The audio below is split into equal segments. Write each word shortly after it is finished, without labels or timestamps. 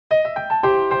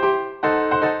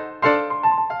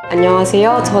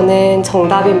안녕하세요. 저는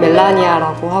정답인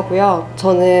멜라니아라고 하고요.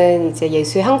 저는 이제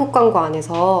예수의 한국광고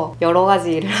안에서 여러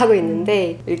가지 일을 하고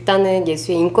있는데, 일단은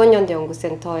예수의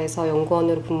인권연대연구센터에서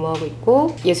연구원으로 근무하고 있고,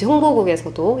 예수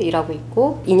홍보국에서도 일하고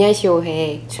있고,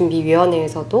 이냐시오의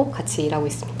준비위원회에서도 같이 일하고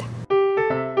있습니다.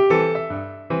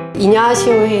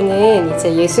 이냐시오회는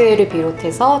이제 예수회를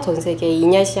비롯해서 전 세계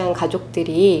이냐시안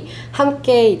가족들이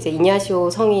함께 이제 이냐시오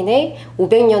성인의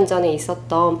 500년 전에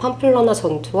있었던 팜플로나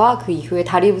전투와 그 이후에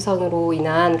다리 부상으로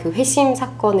인한 그 회심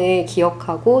사건을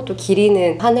기억하고 또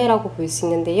기리는 한 해라고 볼 수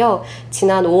있는데요.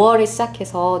 지난 5월에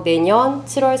시작해서 내년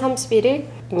 7월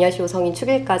 31일 이냐시오 성인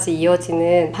축일까지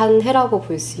이어지는 한 해라고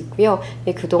볼 수 있고요.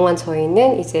 그동안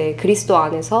저희는 이제 그리스도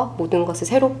안에서 모든 것을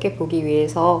새롭게 보기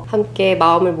위해서 함께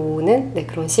마음을 모으는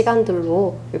그런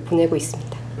시간들로 보내고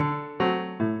있습니다.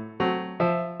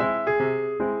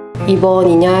 이번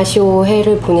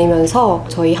이냐시오회를 보내면서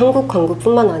저희 한국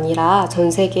관구뿐만 아니라 전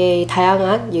세계의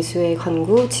다양한 예수의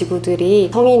관구,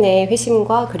 지구들이 성인의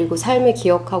회심과 그리고 삶을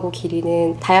기억하고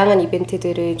기리는 다양한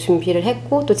이벤트들을 준비를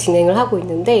했고 또 진행을 하고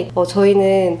있는데,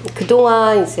 저희는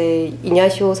그동안 이제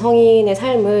이냐시오 성인의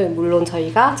삶을 물론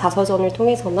저희가 자서전을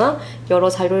통해서나 여러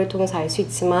자료를 통해서 알 수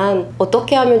있지만,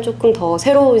 어떻게 하면 조금 더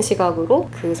새로운 시각으로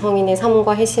그 성인의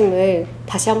삶과 회심을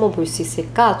다시 한번 볼 수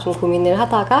있을까 좀 고민을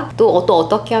하다가, 또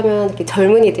어떻게 하면 이렇게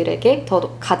젊은이들에게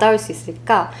더 가닿을 수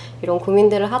있을까 이런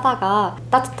고민들을 하다가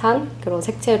따뜻한 그런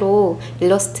색채로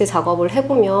일러스트 작업을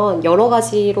해보면 여러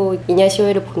가지로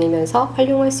이냐시오회를 보내면서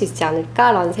활용할 수 있지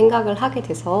않을까라는 생각을 하게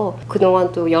돼서,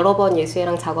 그동안 또 여러 번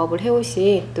예수회랑 작업을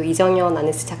해오신 또 이정현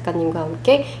아네스 작가님과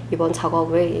함께 이번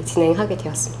작업을 진행하게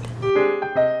되었습니다.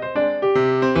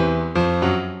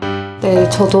 네,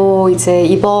 저도 이제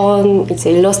이번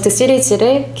일러스트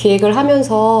시리즈를 기획을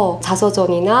하면서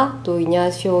자서전이나 또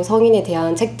이냐시오 성인에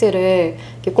대한 책들을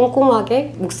이렇게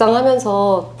꼼꼼하게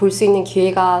묵상하면서 볼 수 있는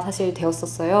기회가 사실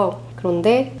되었었어요.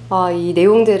 그런데 이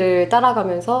내용들을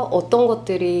따라가면서 어떤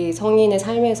것들이 성인의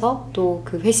삶에서 또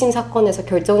그 회심 사건에서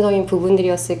결정적인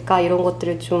부분들이었을까 이런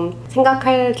것들을 좀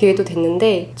생각할 기회도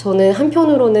됐는데, 저는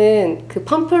한편으로는 그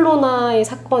팜플로나의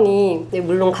사건이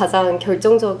물론 가장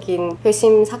결정적인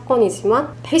회심 사건이지만,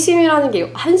 회심이라는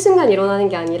게 한순간 일어나는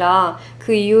게 아니라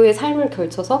그 이후의 삶을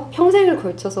걸쳐서 평생을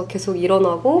걸쳐서 계속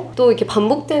일어나고 또 이렇게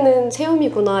반복되는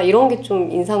체험이구나 이런 게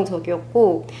좀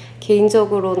인상적이었고,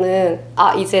 개인적으로는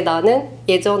이제 나는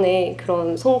예전에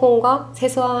그런 성공과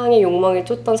세상의 욕망을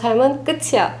쫓던 삶은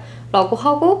끝이야 라고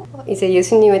하고 이제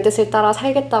예수님의 뜻을 따라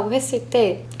살겠다고 했을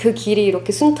때 그 길이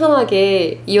이렇게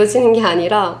순탄하게 이어지는 게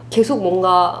아니라 계속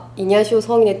뭔가 이냐시오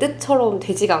성인의 뜻처럼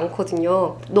되지가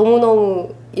않거든요. 너무너무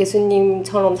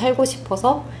예수님처럼 살고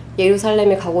싶어서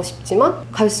예루살렘에 가고 싶지만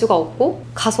갈 수가 없고,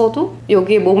 가서도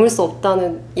여기에 머물 수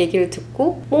없다는 얘기를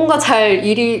듣고 뭔가 잘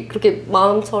일이 그렇게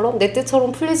마음처럼 내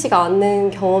뜻처럼 풀리지가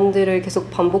않는 경험들을 계속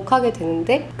반복하게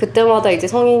되는데, 그때마다 이제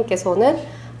성인께서는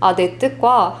내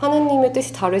뜻과 하느님의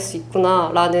뜻이 다를 수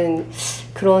있구나 라는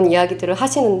그런 이야기들을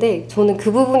하시는데, 저는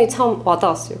그 부분이 참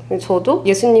와닿았어요. 저도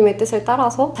예수님의 뜻을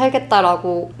따라서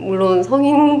살겠다라고, 물론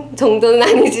성인 정도는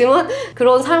아니지만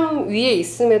그런 삶 위에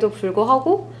있음에도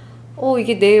불구하고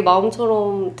이게 내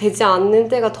마음처럼 되지 않는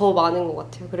때가 더 많은 것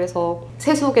같아요. 그래서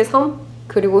세속의 삶,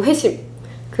 그리고 회심,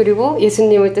 그리고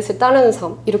예수님의 뜻을 따르는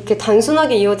삶, 이렇게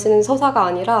단순하게 이어지는 서사가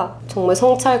아니라 정말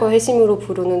성찰과 회심으로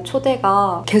부르는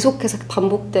초대가 계속해서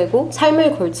반복되고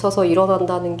삶을 걸쳐서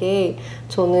일어난다는 게,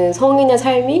 저는 성인의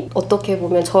삶이 어떻게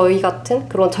보면 저희 같은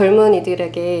그런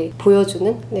젊은이들에게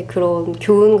보여주는 그런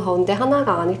교훈 가운데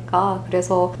하나가 아닐까.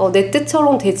 그래서 내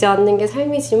뜻처럼 되지 않는 게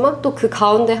삶이지만 또 그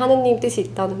가운데 하느님 뜻이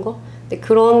있다는 거,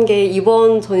 그런 게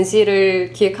이번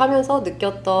전시를 기획하면서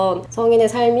느꼈던 성인의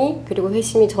삶이 그리고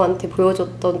회심이 저한테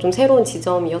보여줬던 좀 새로운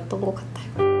지점이었던 것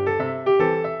같아요.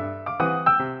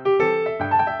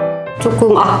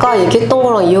 조금 아까 얘기했던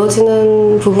거랑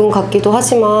이어지는 부분 같기도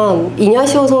하지만,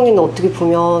 이냐시오 성인은 어떻게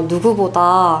보면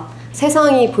누구보다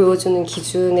세상이 보여주는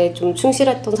기준에 좀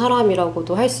충실했던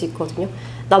사람이라고도 할 수 있거든요.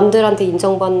 남들한테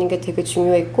인정받는 게 되게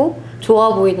중요했고,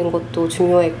 좋아 보이는 것도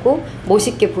중요했고,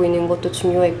 멋있게 보이는 것도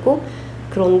중요했고,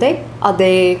 그런데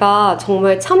내가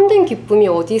정말 참된 기쁨이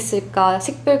어디 있을까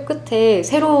식별 끝에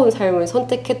새로운 삶을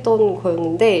선택했던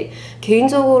거였는데,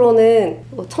 개인적으로는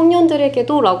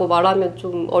청년들에게도 라고 말하면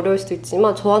좀 어려울 수도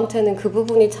있지만 저한테는 그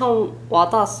부분이 참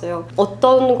와닿았어요.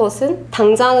 어떤 것은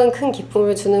당장은 큰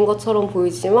기쁨을 주는 것처럼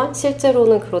보이지만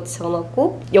실제로는 그렇지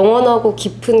않았고, 영원하고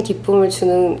깊은 기쁨을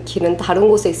주는 길은 다른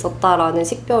곳에 있었다라는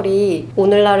식별이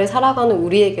오늘날을 살아가는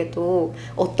우리에게도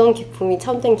어떤 기쁨이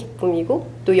참된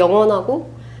기쁨이고 또 영원하고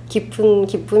깊은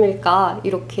기쁨일까,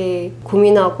 이렇게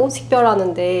고민하고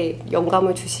식별하는데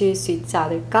영감을 주실 수 있지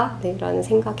않을까 라는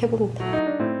생각 해봅니다.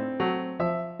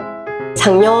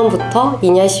 작년부터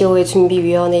이냐시오의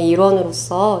준비위원회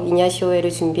일원으로서 이냐시오의를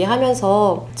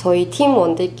준비하면서 저희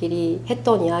팀원들끼리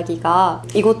했던 이야기가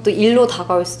이것도 일로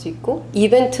다가올 수도 있고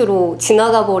이벤트로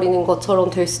지나가 버리는 것처럼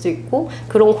될 수도 있고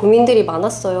그런 고민들이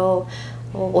많았어요.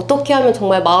 어떻게 하면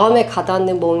정말 마음에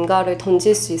가닿는 뭔가를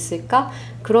던질 수 있을까?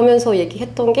 그러면서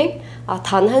얘기했던 게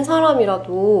단 한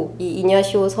사람이라도 이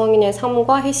이냐시오 성인의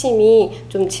삶과 해심이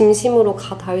좀 진심으로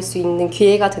닿을 수 있는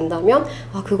기회가 된다면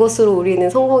그것으로 우리는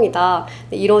성공이다.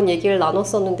 이런 얘기를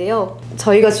나눴었는데요.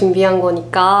 저희가 준비한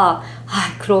거니까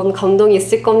그런 감동이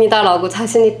있을 겁니다 라고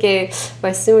자신 있게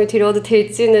말씀을 드려도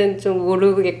될지는 좀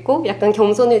모르겠고 약간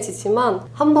겸손해지지만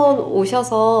한번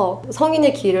오셔서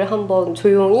성인의 길을 한번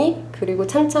조용히 그리고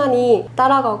찬찬히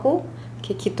따라가고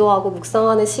이렇게 기도하고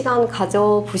묵상하는 시간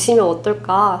가져보시면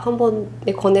어떨까 한번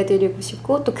권해드리고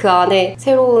싶고 또 그 안에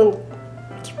새로운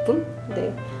기쁨,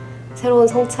 새로운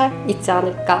성찰 있지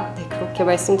않을까 그렇게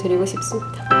말씀드리고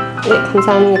싶습니다. 네,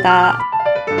 감사합니다.